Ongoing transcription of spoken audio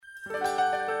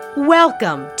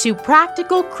Welcome to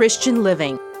Practical Christian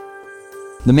Living.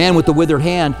 The man with the withered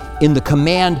hand, in the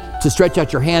command to stretch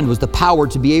out your hand was the power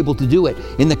to be able to do it.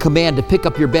 In the command to pick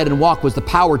up your bed and walk was the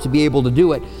power to be able to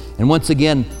do it. And once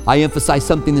again, I emphasize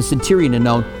something the centurion had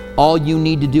known. All you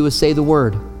need to do is say the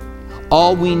word.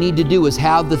 All we need to do is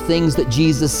have the things that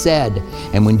Jesus said.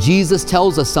 And when Jesus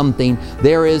tells us something,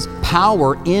 there is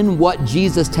power in what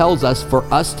Jesus tells us for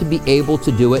us to be able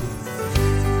to do it.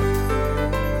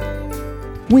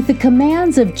 With the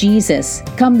commands of Jesus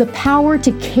come the power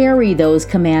to carry those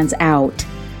commands out.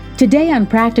 Today on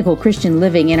Practical Christian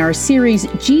Living, in our series,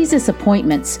 Jesus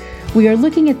Appointments, we are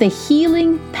looking at the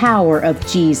healing power of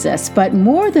Jesus. But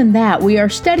more than that, we are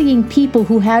studying people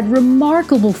who had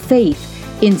remarkable faith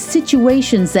in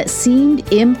situations that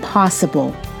seemed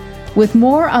impossible. With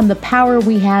more on the power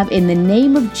we have in the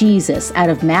name of Jesus out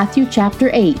of Matthew chapter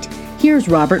 8, here's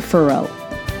Robert Furrow.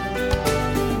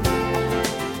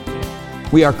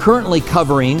 We are currently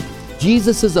covering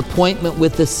Jesus' appointment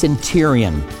with the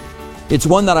centurion. It's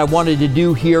one that I wanted to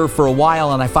do here for a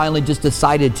while, and I finally just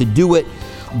decided to do it.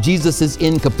 Jesus is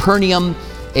in Capernaum,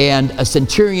 and a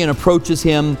centurion approaches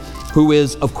him, who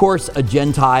is, of course, a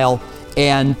Gentile.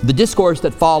 And the discourse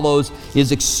that follows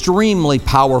is extremely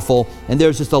powerful, and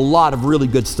there's just a lot of really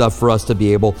good stuff for us to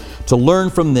be able to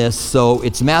learn from this. So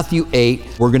it's Matthew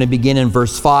 8. We're going to begin in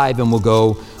verse 5, and we'll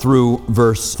go through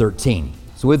verse 13.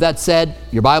 So with that said,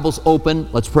 your Bible's open.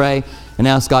 Let's pray and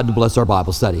ask God to bless our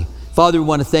Bible study. Father, we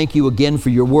want to thank you again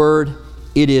for your word.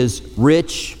 It is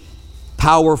rich,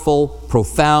 powerful,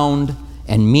 profound,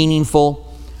 and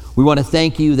meaningful. We want to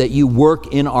thank you that you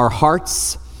work in our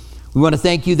hearts. We want to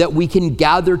thank you that we can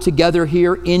gather together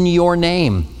here in your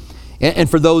name. And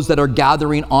for those that are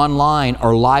gathering online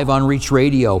or live on Reach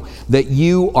Radio, that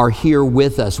you are here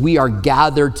with us. We are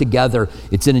gathered together.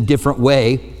 It's in a different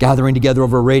way, gathering together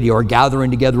over radio or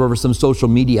gathering together over some social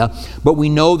media. But we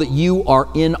know that you are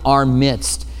in our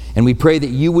midst. And we pray that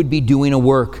you would be doing a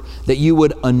work, that you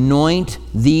would anoint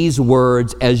these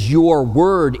words as your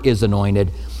word is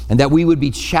anointed, and that we would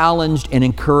be challenged and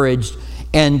encouraged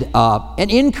and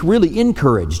really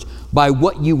encouraged by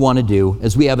what you want to do,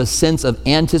 as we have a sense of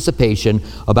anticipation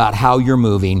about how you're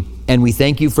moving. And we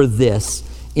thank you for this.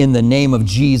 In the name of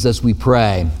Jesus we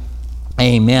pray.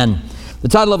 Amen. The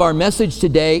title of our message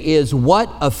today is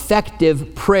What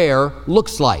Effective Prayer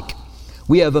Looks Like.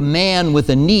 We have a man with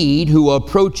a need who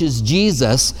approaches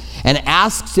Jesus and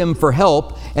asks him for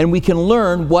help, and we can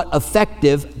learn what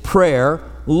effective prayer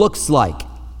looks like.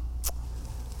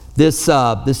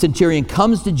 The centurion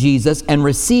comes to Jesus and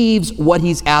receives what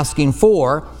he's asking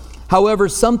for. However,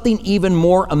 something even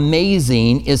more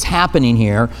amazing is happening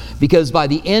here, because by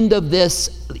the end of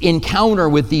this encounter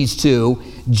with these two,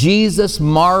 Jesus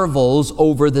marvels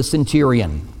over the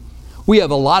centurion. We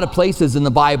have a lot of places in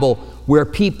the Bible where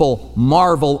people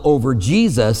marvel over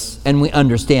Jesus, and we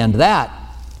understand that.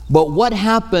 But what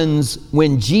happens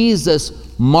when Jesus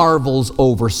marvels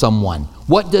over someone?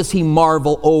 What does he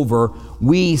marvel over?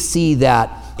 We see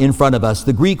that in front of us.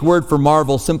 The Greek word for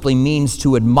marvel simply means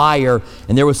to admire,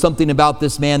 and there was something about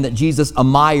this man that Jesus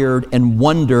admired and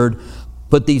wondered,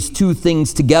 put these two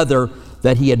things together,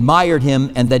 that he admired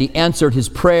him and that he answered his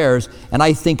prayers, and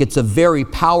I think it's a very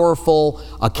powerful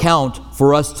account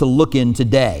for us to look in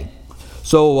today.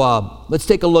 So let's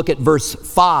take a look at verse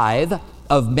 5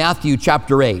 of Matthew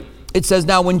chapter 8. It says,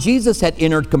 "Now when Jesus had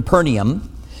entered Capernaum,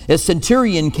 a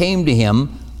centurion came to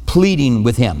him, pleading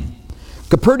with him."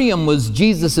 Capernaum was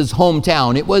Jesus'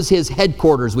 hometown. It was his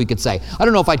headquarters, we could say. I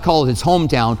don't know if I'd call it his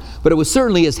hometown, but it was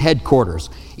certainly his headquarters.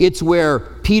 It's where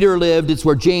Peter lived. It's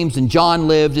where James and John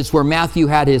lived. It's where Matthew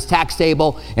had his tax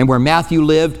table and where Matthew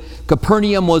lived.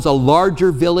 Capernaum was a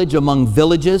larger village among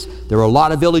villages. There were a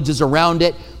lot of villages around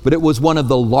it, but it was one of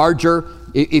the larger.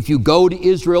 If you go to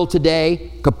Israel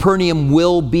today, Capernaum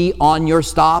will be on your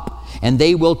stop, and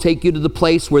they will take you to the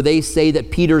place where they say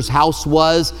that Peter's house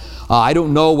was. I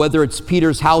don't know whether it's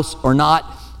Peter's house or not,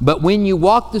 but when you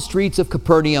walk the streets of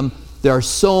Capernaum, there are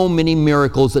so many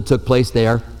miracles that took place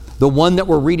there. The one that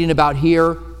we're reading about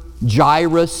here,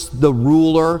 Jairus, the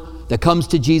ruler that comes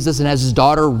to Jesus and has his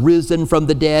daughter risen from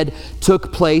the dead,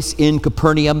 took place in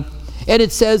Capernaum. And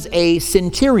it says a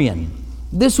centurion.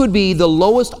 This would be the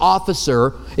lowest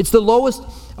officer. It's the lowest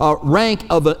rank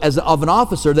of an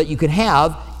officer that you could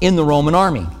have in the Roman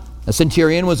army. A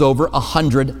centurion was over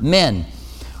 100 men.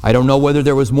 I don't know whether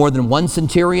there was more than one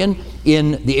centurion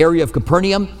in the area of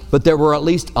Capernaum, but there were at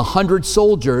least 100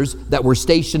 soldiers that were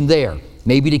stationed there,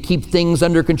 maybe to keep things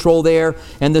under control there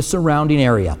and the surrounding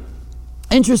area.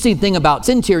 Interesting thing about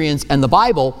centurions and the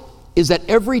Bible is that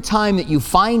every time that you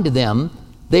find them,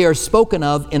 they are spoken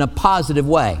of in a positive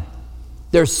way.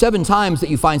 There's 7 times that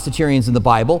you find centurions in the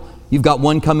Bible. You've got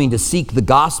one coming to seek the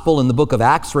gospel in the book of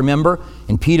Acts, remember?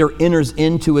 And Peter enters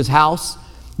into his house.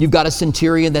 You've got a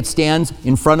centurion that stands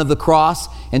in front of the cross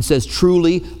and says,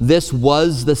 truly, this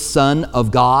was the Son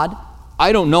of God.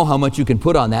 I don't know how much you can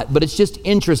put on that, but it's just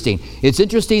interesting. It's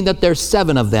interesting that there's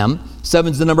 7 of them.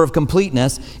 7's the number of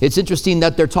completeness. It's interesting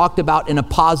that they're talked about in a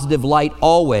positive light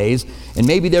always, and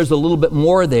maybe there's a little bit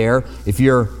more there. If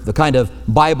you're the kind of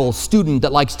Bible student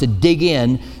that likes to dig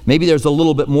in, maybe there's a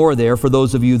little bit more there for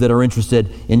those of you that are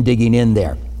interested in digging in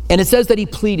there. And it says that he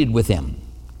pleaded with him.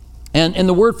 And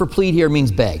the word for plead here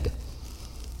means beg.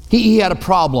 He had a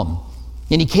problem.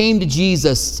 And he came to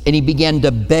Jesus and he began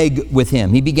to beg with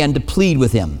him. He began to plead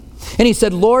with him. And he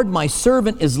said, Lord, my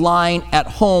servant is lying at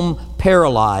home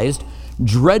paralyzed,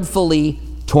 dreadfully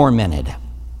tormented.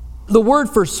 The word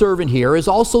for servant here is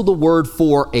also the word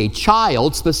for a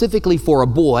child, specifically for a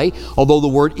boy. Although the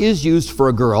word is used for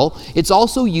a girl, it's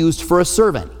also used for a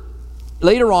servant.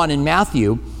 Later on in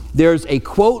Matthew, there's a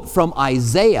quote from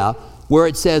Isaiah where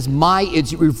it says,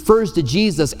 it refers to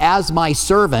Jesus as my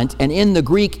servant, and in the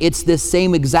Greek, it's this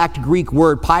same exact Greek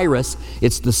word, pyrus.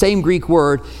 It's the same Greek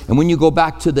word, and when you go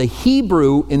back to the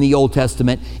Hebrew in the Old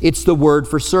Testament, it's the word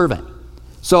for servant.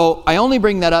 So I only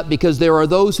bring that up because there are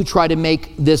those who try to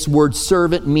make this word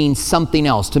servant mean something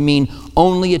else, to mean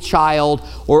only a child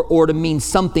or to mean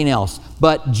something else.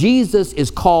 But Jesus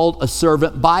is called a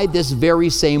servant by this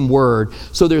very same word.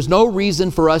 So there's no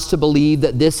reason for us to believe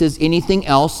that this is anything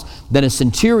else than a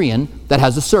centurion that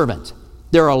has a servant.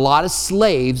 There are a lot of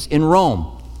slaves in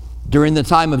Rome. During the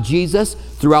time of Jesus,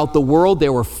 throughout the world,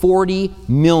 there were 40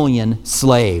 million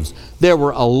slaves. There were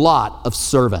a lot of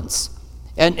servants.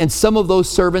 And some of those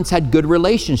servants had good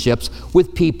relationships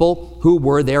with people who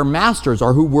were their masters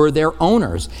or who were their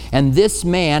owners. And this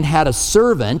man had a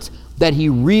servant that he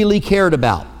really cared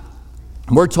about.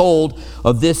 We're told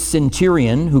of this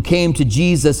centurion who came to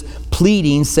Jesus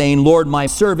pleading, saying, Lord, my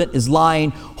servant is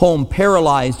lying home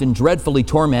paralyzed and dreadfully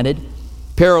tormented.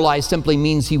 Paralyzed simply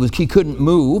means he couldn't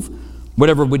move,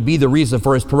 whatever would be the reason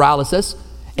for his paralysis,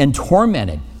 and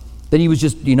tormented. That he was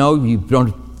just,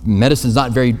 medicine's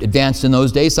not very advanced in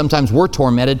those days. Sometimes we're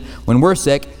tormented when we're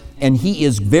sick, and he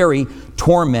is very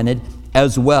tormented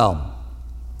as well.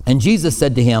 And Jesus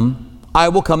said to him, I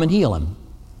will come and heal him.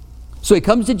 So he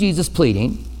comes to Jesus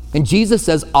pleading, and Jesus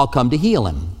says, I'll come to heal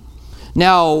him.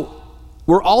 Now,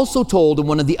 we're also told in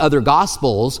one of the other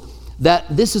Gospels that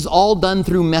this is all done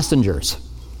through messengers.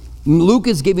 Luke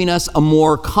is giving us a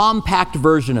more compact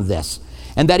version of this,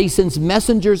 and that he sends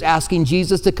messengers asking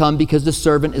Jesus to come because the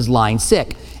servant is lying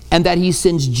sick, and that he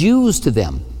sends Jews to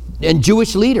them and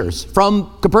Jewish leaders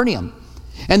from Capernaum.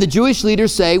 And the Jewish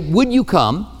leaders say, would you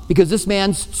come, because this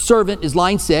man's servant is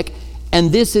lying sick,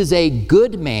 and this is a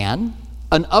good man,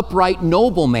 an upright,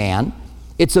 noble man.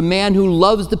 It's a man who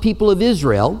loves the people of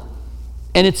Israel,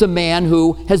 and it's a man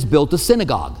who has built a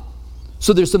synagogue.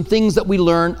 So there's some things that we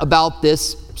learn about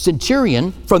this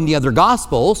centurion from the other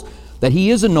Gospels, that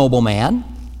he is a noble man,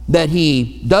 that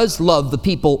he does love the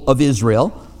people of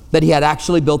Israel, that he had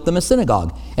actually built them a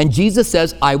synagogue. And Jesus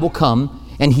says, I will come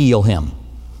and heal him.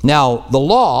 Now, the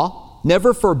law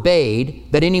never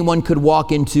forbade that anyone could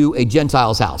walk into a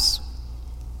Gentile's house.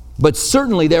 But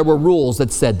certainly there were rules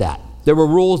that said that. There were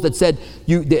rules that said,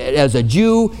 you, as a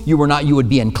Jew, you would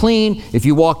be unclean if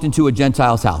you walked into a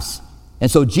Gentile's house. And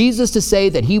so Jesus, to say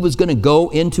that he was going to go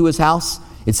into his house,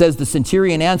 it says the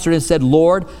centurion answered and said,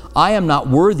 Lord, I am not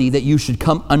worthy that you should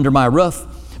come under my roof,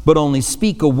 but only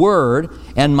speak a word,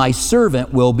 and my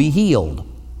servant will be healed.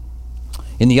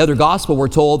 In the other gospel, we're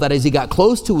told that as he got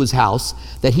close to his house,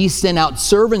 that he sent out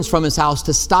servants from his house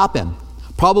to stop him,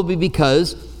 probably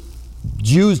because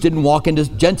Jews didn't walk into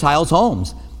Gentiles'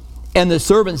 homes. And the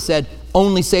servants said,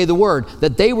 only say the word,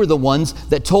 that they were the ones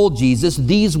that told Jesus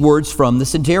these words from the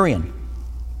centurion.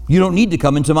 You don't need to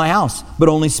come into my house, but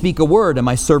only speak a word, and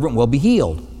my servant will be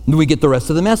healed. And we get the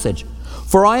rest of the message.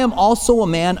 For I am also a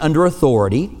man under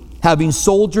authority, having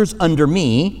soldiers under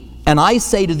me, and I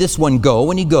say to this one, go,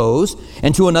 and he goes,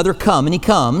 and to another, come, and he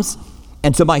comes,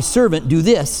 and to my servant, do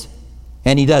this,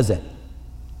 and he does it.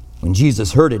 When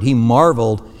Jesus heard it, he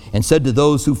marveled and said to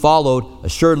those who followed,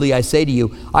 assuredly I say to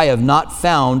you, I have not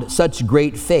found such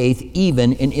great faith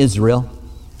even in Israel.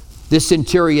 This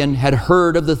centurion had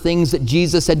heard of the things that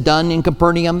Jesus had done in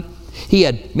Capernaum. He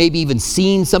had maybe even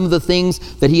seen some of the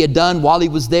things that he had done while he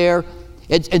was there.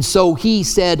 And so he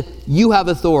said, you have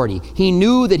authority. He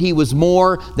knew that he was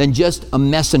more than just a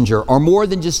messenger, or more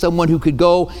than just someone who could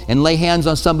go and lay hands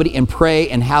on somebody and pray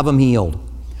and have them healed.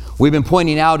 We've been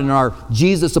pointing out in our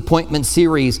Jesus appointment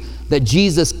series that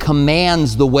Jesus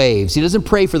commands the waves. He doesn't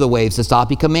pray for the waves to stop.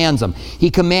 He commands them.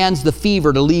 He commands the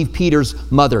fever to leave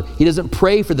Peter's mother. He doesn't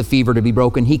pray for the fever to be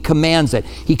broken. He commands it.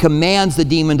 He commands the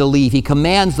demon to leave. He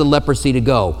commands the leprosy to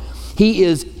go. He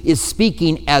is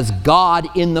speaking as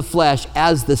God in the flesh,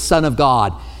 as the Son of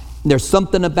God. There's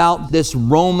something about this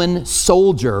Roman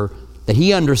soldier that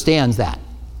he understands that.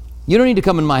 You don't need to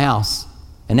come in my house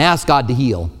and ask God to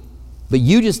heal, but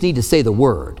you just need to say the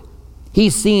word.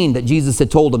 He's seen that Jesus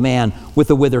had told a man with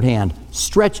a withered hand,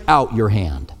 stretch out your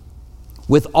hand.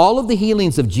 With all of the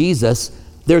healings of Jesus,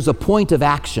 there's a point of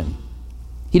action.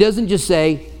 He doesn't just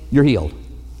say, you're healed.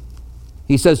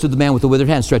 He says to the man with the withered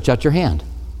hand, stretch out your hand.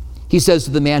 He says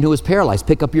to the man who was paralyzed,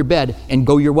 pick up your bed and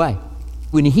go your way.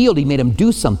 When he healed, he made him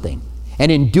do something.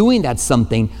 And in doing that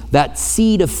something, that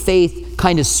seed of faith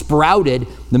kind of sprouted.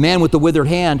 The man with the withered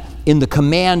hand, in the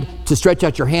command to stretch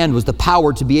out your hand was the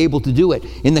power to be able to do it.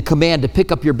 In the command to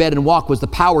pick up your bed and walk was the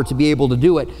power to be able to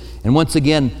do it. And once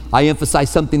again, I emphasize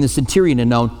something the centurion had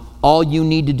known. All you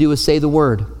need to do is say the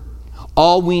word.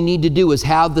 All we need to do is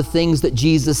have the things that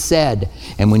Jesus said.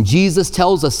 And when Jesus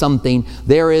tells us something,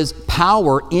 there is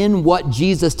power in what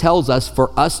Jesus tells us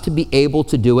for us to be able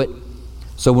to do it.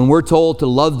 So when we're told to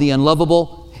love the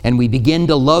unlovable and we begin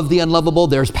to love the unlovable,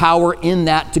 there's power in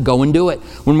that to go and do it.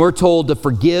 When we're told to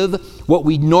forgive what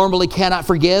we normally cannot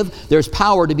forgive, there's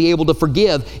power to be able to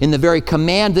forgive in the very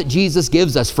command that Jesus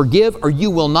gives us. Forgive or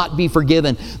you will not be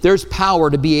forgiven. There's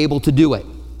power to be able to do it.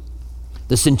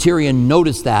 The centurion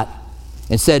noticed that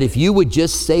and said, if you would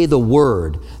just say the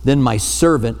word, then my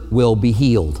servant will be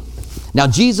healed. Now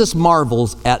Jesus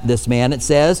marvels at this man, it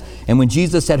says, and when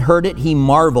Jesus had heard it, he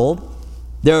marveled.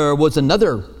 There was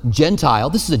another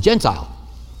Gentile. This is a Gentile.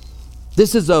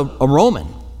 This is a Roman.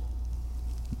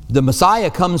 The Messiah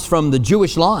comes from the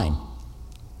Jewish line,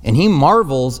 and he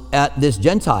marvels at this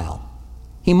Gentile.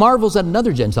 He marvels at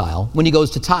another Gentile when he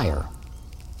goes to Tyre.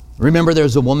 Remember,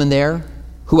 there's a woman there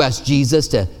who asked Jesus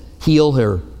to heal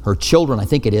her children, I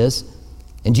think it is.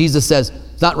 And Jesus says,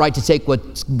 it's not right to take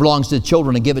what belongs to the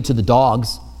children and give it to the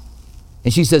dogs.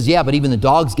 And she says, yeah, but even the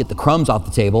dogs get the crumbs off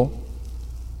the table.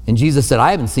 And Jesus said,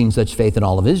 I haven't seen such faith in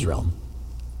all of Israel.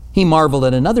 He marveled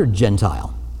at another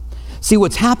Gentile. See,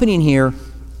 what's happening here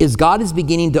is God is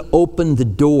beginning to open the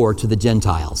door to the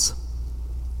Gentiles.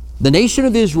 The nation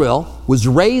of Israel was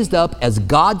raised up as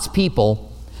God's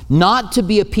people, not to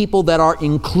be a people that are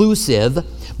inclusive,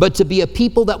 but to be a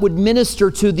people that would minister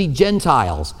to the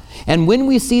Gentiles. And when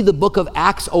we see the book of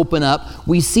Acts open up,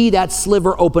 we see that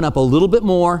sliver open up a little bit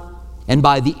more. And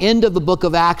by the end of the book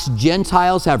of Acts,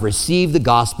 Gentiles have received the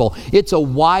gospel. It's a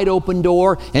wide open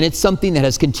door, and it's something that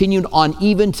has continued on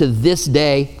even to this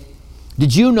day.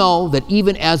 Did you know that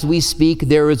even as we speak,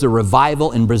 there is a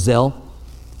revival in Brazil?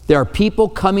 There are people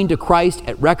coming to Christ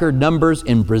at record numbers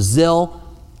in Brazil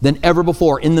than ever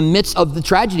before, in the midst of the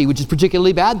tragedy, which is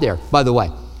particularly bad there, by the way.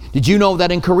 Did you know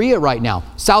that in Korea right now,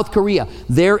 South Korea,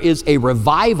 there is a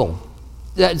revival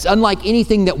that's unlike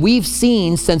anything that we've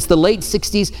seen since the late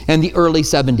 60s and the early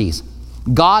 70s.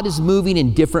 God is moving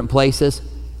in different places,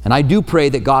 and I do pray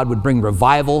that God would bring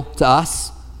revival to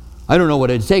us. I don't know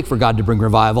what it'd take for God to bring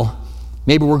revival.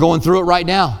 Maybe we're going through it right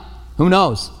now. Who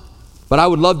knows? But I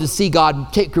would love to see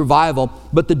God take revival.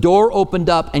 But the door opened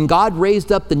up, and God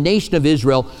raised up the nation of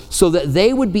Israel so that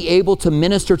they would be able to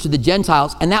minister to the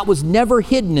Gentiles, and that was never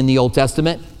hidden in the Old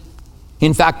Testament.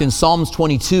 In fact, in Psalms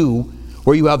 22,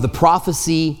 where you have the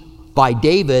prophecy by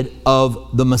David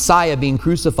of the Messiah being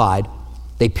crucified.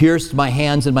 They pierced my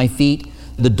hands and my feet.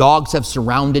 The dogs have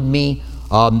surrounded me.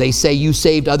 They say, you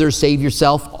saved others, save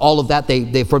yourself. All of that,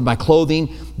 they for my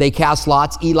clothing, they cast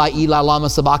lots. Eli, Eli, lama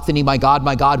sabachthani, my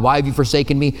God, why have you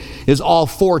forsaken me? Is all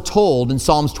foretold in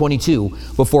Psalms 22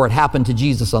 before it happened to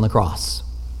Jesus on the cross.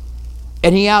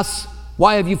 And he asks,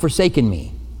 why have you forsaken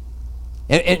me?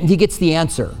 And he gets the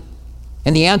answer.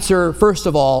 And the answer, first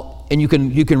of all, and you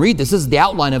can read this is the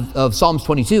outline of Psalms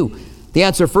 22. The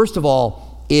answer, first of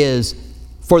all, is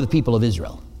for the people of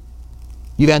Israel.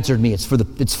 You've answered me, it's for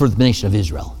the nation of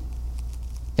Israel.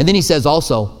 And then he says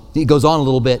also, he goes on a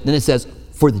little bit, then it says,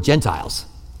 for the Gentiles.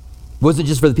 It wasn't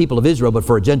just for the people of Israel, but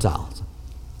for Gentiles.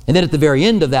 And then at the very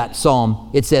end of that psalm,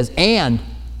 it says, and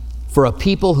for a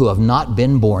people who have not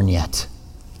been born yet.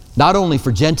 Not only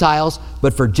for Gentiles,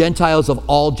 but for Gentiles of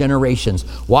all generations.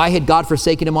 Why had God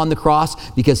forsaken him on the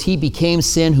cross? Because he became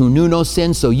sin who knew no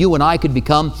sin, so you and I could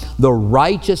become the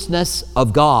righteousness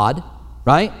of God,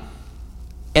 right?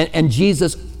 And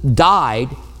Jesus died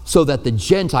so that the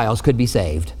Gentiles could be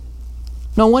saved.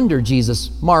 No wonder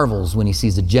Jesus marvels when he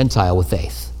sees a Gentile with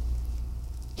faith.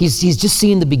 He's just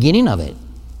seeing the beginning of it.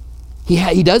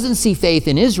 He doesn't see faith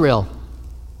in Israel,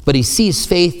 but he sees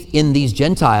faith in these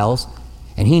Gentiles,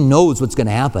 and he knows what's going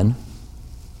to happen.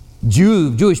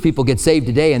 Jewish people get saved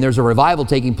today, and there's a revival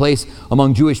taking place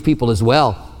among Jewish people as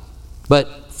well.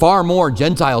 But far more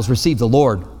Gentiles receive the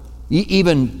Lord,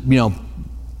 even,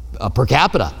 per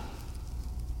capita.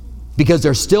 Because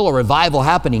there's still a revival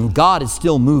happening. God is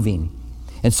still moving.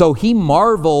 And so he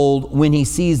marveled when he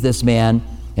sees this man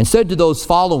and said to those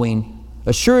following,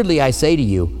 "Assuredly I say to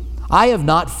you, I have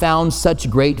not found such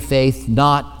great faith,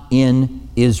 not in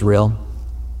Israel."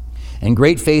 And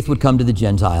great faith would come to the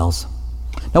Gentiles.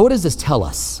 Now, what does this tell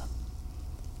us?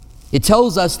 It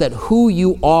tells us that who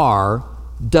you are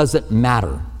doesn't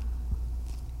matter.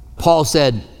 Paul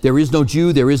said, there is no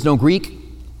Jew, there is no Greek,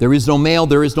 there is no male,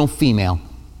 there is no female.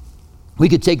 We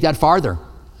could take that farther.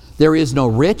 There is no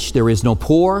rich, there is no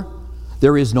poor,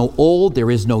 there is no old,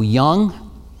 there is no young.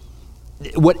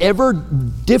 Whatever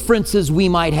differences we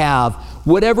might have,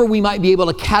 whatever we might be able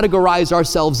to categorize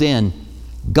ourselves in,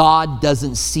 God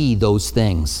doesn't see those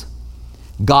things.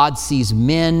 God sees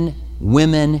men,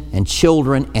 women, and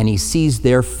children, and he sees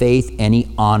their faith and he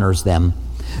honors them.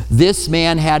 This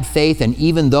man had faith, and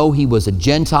even though he was a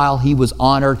Gentile, he was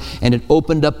honored, and it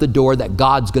opened up the door that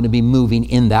God's going to be moving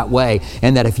in that way.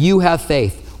 And that if you have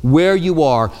faith where you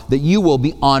are, that you will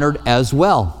be honored as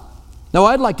well. Now,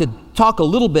 I'd like to talk a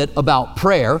little bit about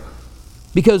prayer,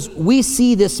 because we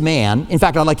see this man. In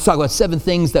fact, I'd like to talk about 7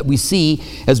 things that we see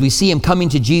as we see him coming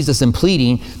to Jesus and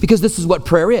pleading, because this is what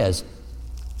prayer is.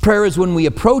 Prayer is when we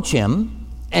approach him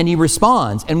and he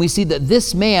responds, and we see that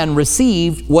this man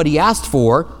received what he asked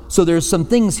for. So there's some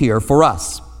things here for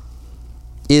us.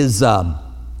 Is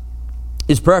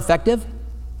prayer effective?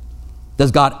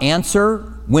 Does God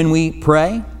answer when we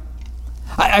pray?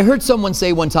 I heard someone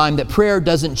say one time that prayer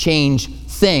doesn't change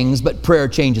things, but prayer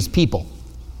changes people.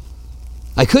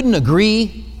 I couldn't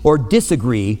agree or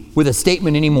disagree with a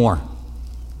statement anymore.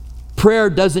 Prayer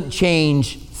doesn't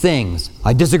change things.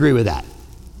 I disagree with that.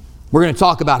 We're going to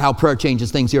talk about how prayer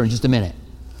changes things here in just a minute.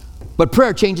 But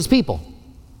prayer changes people.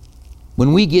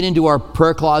 When we get into our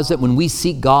prayer closet, when we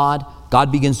seek God,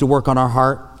 God begins to work on our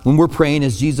heart. When we're praying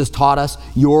as Jesus taught us,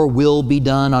 your will be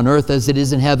done on earth as it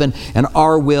is in heaven, and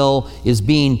our will is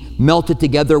being melted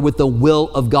together with the will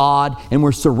of God, and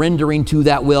we're surrendering to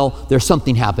that will, there's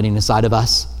something happening inside of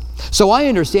us. So I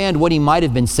understand what he might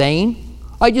have been saying.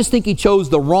 I just think he chose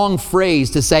the wrong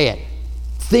phrase to say it.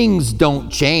 Things don't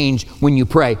change when you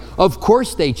pray. Of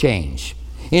course they change.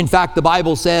 In fact, the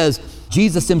Bible says,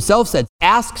 Jesus himself said,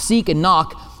 ask, seek, and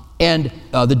knock, and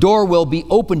the door will be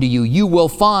open to you. You will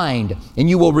find, and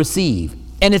you will receive.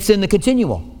 And it's in the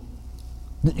continual.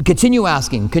 Continue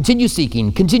asking, continue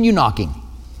seeking, continue knocking.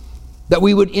 That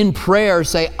we would in prayer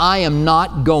say, I am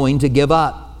not going to give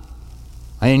up.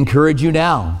 I encourage you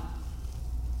now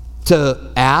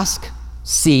to ask,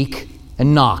 seek,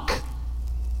 and knock.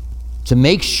 To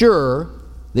make sure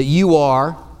that you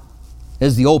are,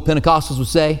 as the old Pentecostals would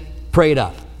say, prayed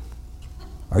up.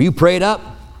 Are you prayed up?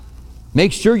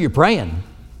 Make sure you're praying.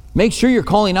 Make sure you're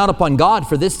calling out upon God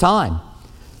for this time.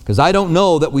 Because I don't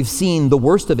know that we've seen the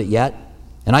worst of it yet.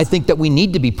 And I think that we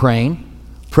need to be praying.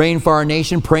 Praying for our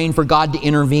nation, praying for God to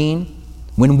intervene.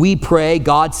 When we pray,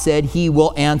 God said he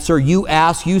will answer. You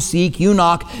ask, you seek, you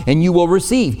knock, and you will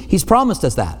receive. He's promised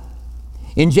us that.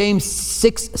 In James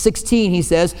 6:16, he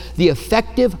says, the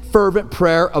effective, fervent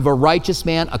prayer of a righteous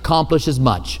man accomplishes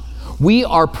much. We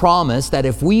are promised that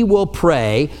if we will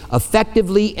pray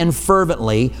effectively and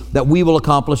fervently, that we will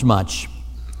accomplish much.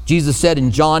 Jesus said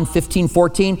in John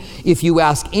 15:14, if you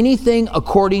ask anything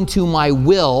according to my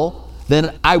will,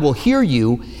 then I will hear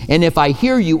you, and if I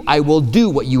hear you, I will do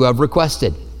what you have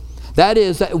requested. That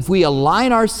is, that if we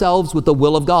align ourselves with the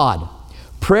will of God.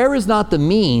 Prayer is not the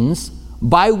means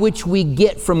by which we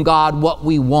get from God what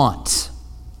we want.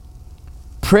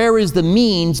 Prayer is the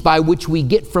means by which we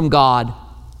get from God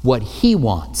what he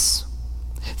wants.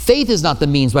 Faith is not the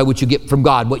means by which you get from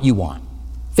God what you want.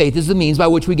 Faith is the means by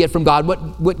which we get from God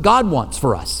what God wants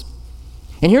for us.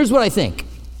 And here's what I think.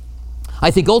 I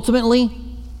think ultimately,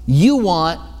 you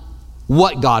want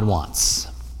what God wants.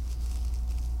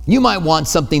 You might want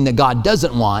something that God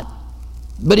doesn't want,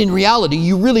 but in reality,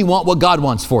 you really want what God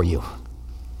wants for you.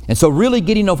 And so really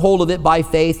getting a hold of it by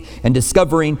faith and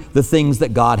discovering the things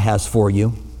that God has for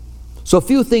you. So a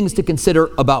few things to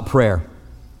consider about prayer.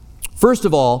 First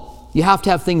of all, you have to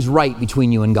have things right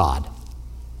between you and God.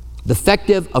 The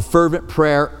effective, fervent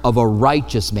prayer of a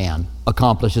righteous man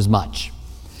accomplishes much.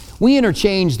 We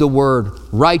interchange the word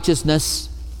righteousness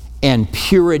and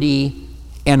purity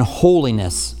and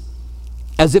holiness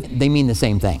as if they mean the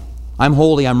same thing. I'm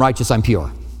holy, I'm righteous, I'm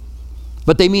pure.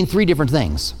 But they mean 3 different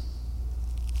things.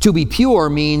 To be pure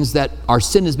means that our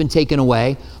sin has been taken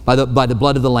away by the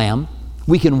blood of the Lamb.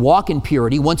 We can walk in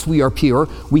purity. Once we are pure,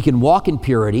 we can walk in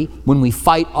purity when we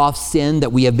fight off sin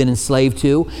that we have been enslaved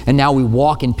to, and now we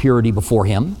walk in purity before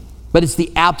Him. But it's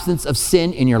the absence of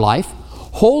sin in your life.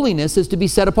 Holiness is to be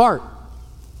set apart.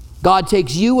 God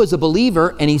takes you as a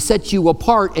believer and He sets you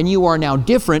apart, and you are now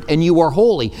different and you are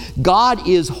holy. God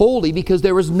is holy because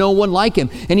there is no one like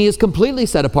Him, and He is completely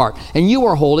set apart. And you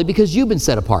are holy because you've been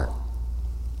set apart.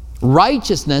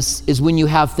 Righteousness is when you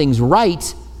have things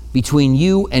right between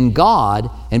you and God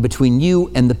and between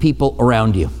you and the people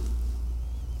around you.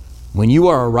 When you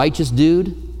are a righteous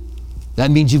dude, that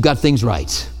means you've got things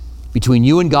right between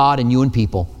you and God and you and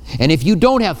people. And if you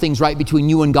don't have things right between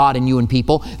you and God and you and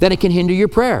people, then it can hinder your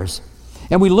prayers.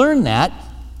 And we learn that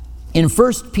in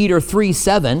 1 Peter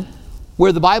 3:7,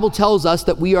 where the Bible tells us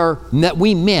that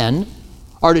we men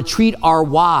are to treat our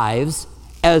wives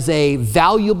as a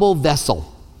valuable vessel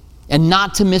and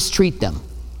not to mistreat them.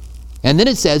 And then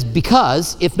it says,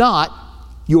 because if not,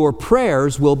 your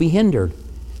prayers will be hindered.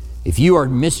 If you are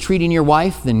mistreating your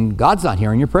wife, then God's not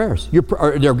hearing your prayers.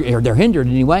 They're hindered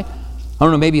anyway. I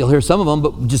don't know, maybe you'll hear some of them,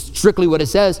 but just strictly what it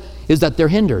says is that they're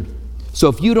hindered. So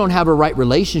if you don't have a right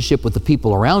relationship with the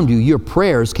people around you, your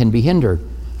prayers can be hindered.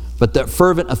 But the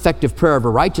fervent, effective prayer of a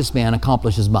righteous man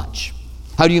accomplishes much.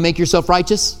 How do you make yourself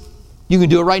righteous? You can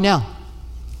do it right now.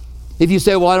 If you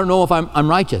say, well, I don't know if I'm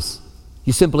righteous,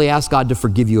 you simply ask God to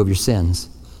forgive you of your sins.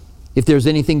 If there's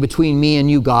anything between me and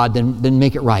you, God, then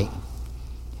make it right.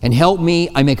 And help me,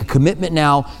 I make a commitment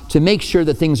now to make sure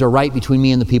that things are right between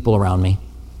me and the people around me.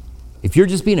 If you're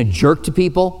just being a jerk to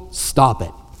people, stop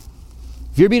it.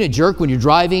 If you're being a jerk when you're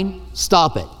driving,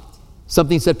 stop it.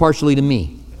 Something said partially to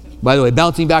me. By the way,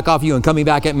 bouncing back off you and coming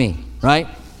back at me, right?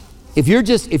 If you're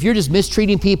just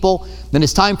mistreating people, then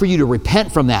it's time for you to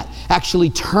repent from that. Actually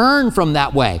turn from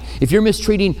that way. If you're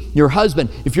mistreating your husband,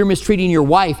 if you're mistreating your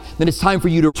wife, then it's time for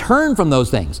you to turn from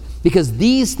those things, because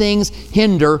these things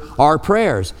hinder our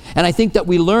prayers. And I think that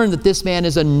we learn that this man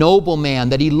is a noble man,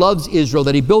 that he loves Israel,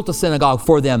 that he built a synagogue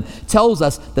for them, tells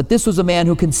us that this was a man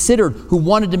who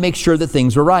wanted to make sure that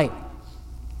things were right.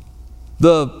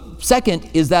 The second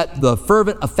is that the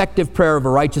fervent, effective prayer of a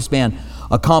righteous man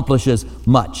accomplishes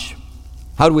much.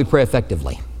 How do we pray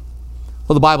effectively?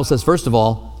 Well, the Bible says, first of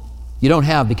all, you don't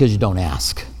have because you don't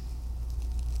ask.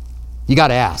 You got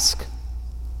to ask.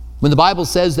 When the Bible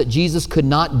says that Jesus could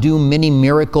not do many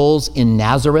miracles in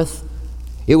Nazareth,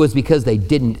 it was because they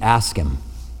didn't ask Him.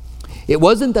 It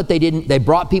wasn't that they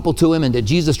brought people to Him and that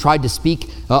Jesus tried to speak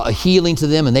a healing to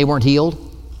them and they weren't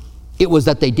healed. It was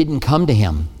that they didn't come to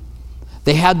Him.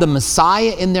 They had the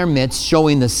Messiah in their midst,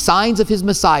 showing the signs of His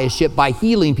Messiahship by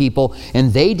healing people,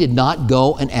 and they did not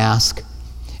go and ask.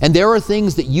 And there are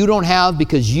things that you don't have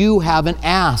because you haven't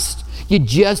asked. You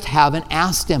just haven't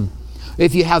asked Him.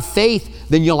 If you have faith,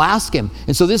 then you'll ask Him.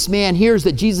 And so this man hears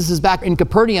that Jesus is back in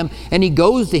Capernaum, and he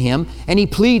goes to Him, and he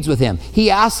pleads with Him. He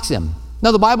asks Him.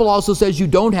 Now, the Bible also says you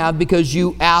don't have because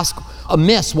you ask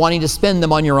amiss, wanting to spend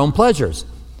them on your own pleasures.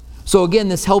 So again,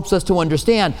 this helps us to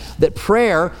understand that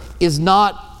prayer is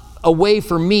not a way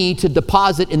for me to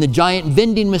deposit in the giant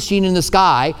vending machine in the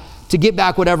sky to get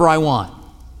back whatever I want.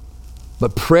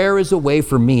 But prayer is a way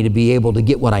for me to be able to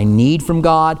get what I need from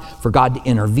God, for God to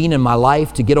intervene in my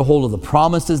life, to get a hold of the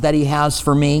promises that He has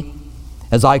for me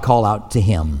as I call out to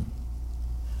Him.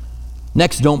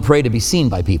 Next, don't pray to be seen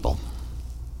by people.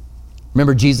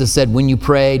 Remember, Jesus said, when you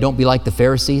pray, don't be like the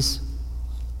Pharisees.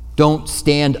 Don't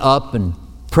stand up and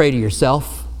pray to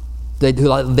yourself.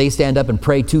 They stand up and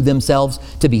pray to themselves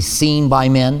to be seen by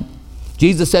men.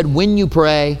 Jesus said, when you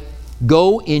pray,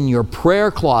 go in your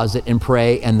prayer closet and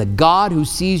pray, and the God who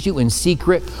sees you in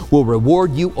secret will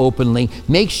reward you openly.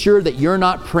 Make sure that you're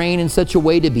not praying in such a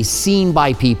way to be seen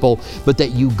by people, but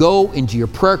that you go into your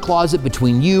prayer closet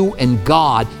between you and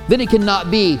God. Then it cannot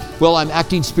be, well, I'm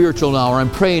acting spiritual now, or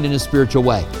I'm praying in a spiritual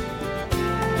way.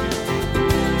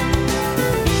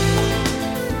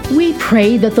 We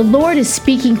pray that the Lord is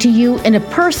speaking to you in a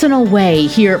personal way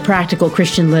here at Practical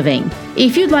Christian Living.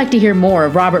 If you'd like to hear more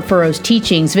of Robert Furrow's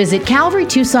teachings, visit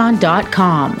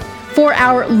CalvaryTucson.com. For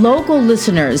our local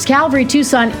listeners, Calvary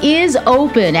Tucson is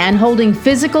open and holding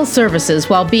physical services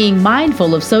while being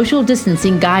mindful of social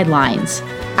distancing guidelines.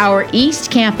 Our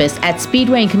East Campus at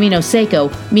Speedway and Camino Seco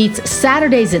meets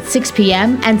Saturdays at 6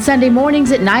 p.m. and Sunday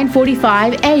mornings at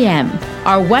 9:45 a.m.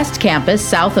 Our West Campus,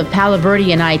 south of Palo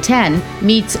Verde and I-10,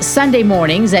 meets Sunday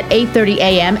mornings at 8:30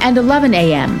 a.m. and 11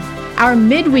 a.m. Our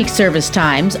midweek service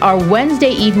times are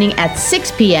Wednesday evening at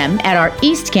 6 p.m. at our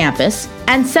East Campus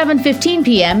and 7:15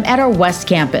 p.m. at our West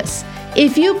Campus.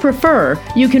 If you prefer,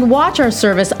 you can watch our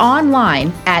service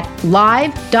online at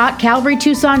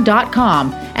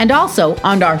live.calvarytucson.com and also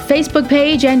on our Facebook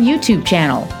page and YouTube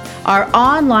channel. Our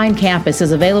online campus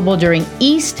is available during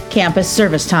East Campus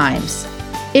service times.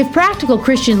 If Practical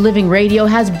Christian Living Radio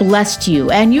has blessed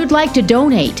you and you'd like to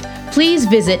donate, please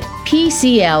visit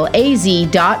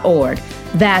PCLAZ.org.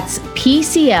 That's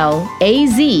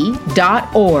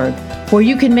PCLAZ.org, where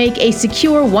you can make a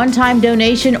secure one-time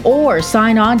donation or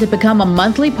sign on to become a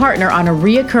monthly partner on a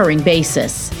reoccurring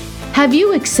basis. Have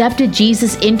you accepted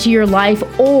Jesus into your life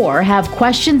or have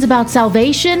questions about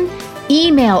salvation?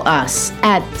 Email us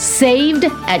at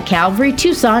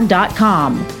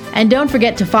saved@calvarytucson.com. And don't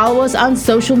forget to follow us on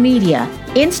social media,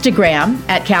 Instagram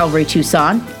at Calvary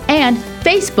Tucson and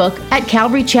Facebook at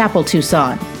Calvary Chapel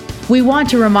Tucson. We want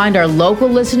to remind our local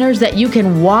listeners that you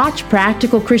can watch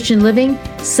Practical Christian Living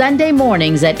Sunday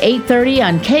mornings at 8:30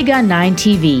 on KGUN 9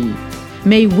 TV.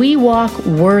 May we walk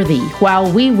worthy while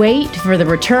we wait for the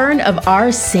return of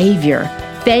our Savior.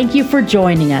 Thank you for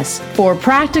joining us for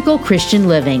Practical Christian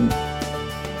Living.